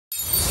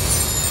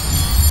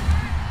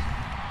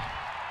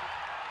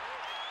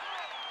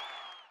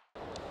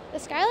The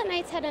Scarlet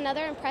Knights had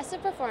another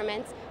impressive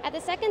performance at the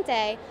second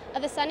day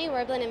of the Sonny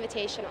Werblin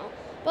Invitational.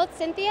 Both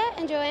Cynthia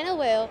and Joanna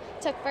Wu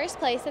took first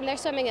place in their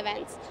swimming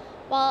events,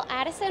 while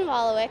Addison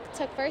Walkowiak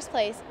took first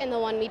place in the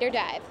 1-meter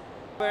dive.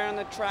 We're on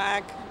the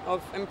track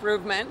of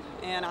improvement,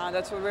 and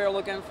that's what we're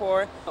looking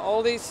for.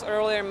 All these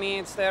earlier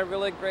meets, they're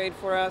really great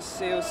for us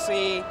to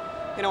see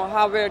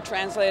how we're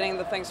translating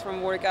the things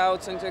from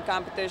workouts into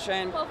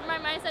competition. Well, for my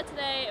mindset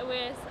today, it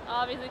was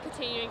obviously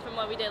continuing from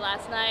what we did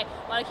last night.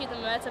 Want to keep the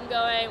momentum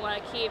going,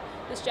 want to keep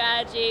the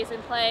strategies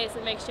in place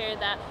and make sure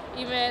that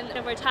even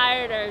if we're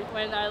tired or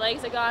when our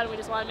legs are gone, we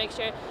just want to make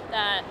sure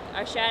that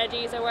our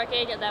strategies are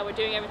working and that we're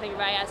doing everything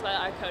right as what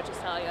our coach is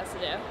telling us to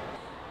do.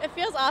 It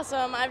feels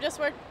awesome. I've just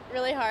worked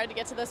really hard to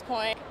get to this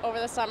point over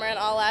the summer and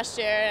all last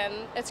year,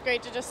 and it's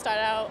great to just start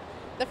out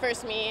the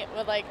first meet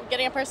with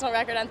getting a personal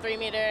record on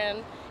 3-meter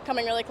and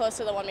coming really close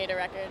to the 1-meter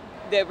record.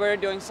 We're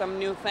doing some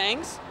new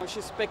things.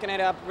 She's picking it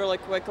up really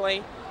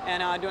quickly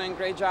and doing a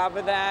great job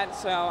with that.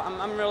 So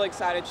I'm really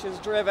excited. She's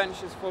driven,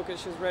 she's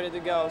focused, she's ready to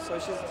go. So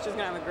she's going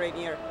to have a great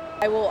year.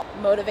 I will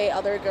motivate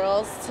other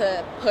girls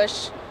to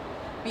push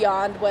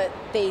beyond what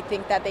they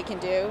think that they can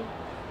do.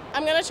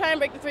 I'm going to try and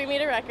break the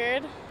 3-meter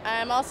record.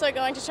 I'm also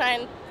going to try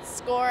and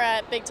score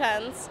at Big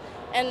Tens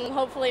and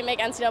hopefully make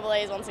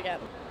NCAAs once again.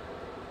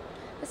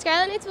 The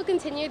Scarlet Knights will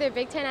continue their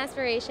Big Ten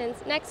aspirations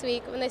next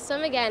week when they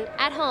swim again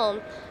at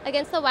home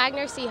against the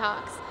Wagner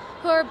Seahawks,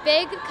 who are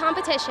big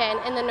competition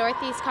in the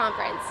Northeast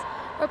Conference.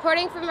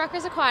 Reporting from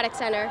Rutgers Aquatic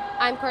Center,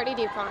 I'm Courtney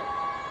DuPont.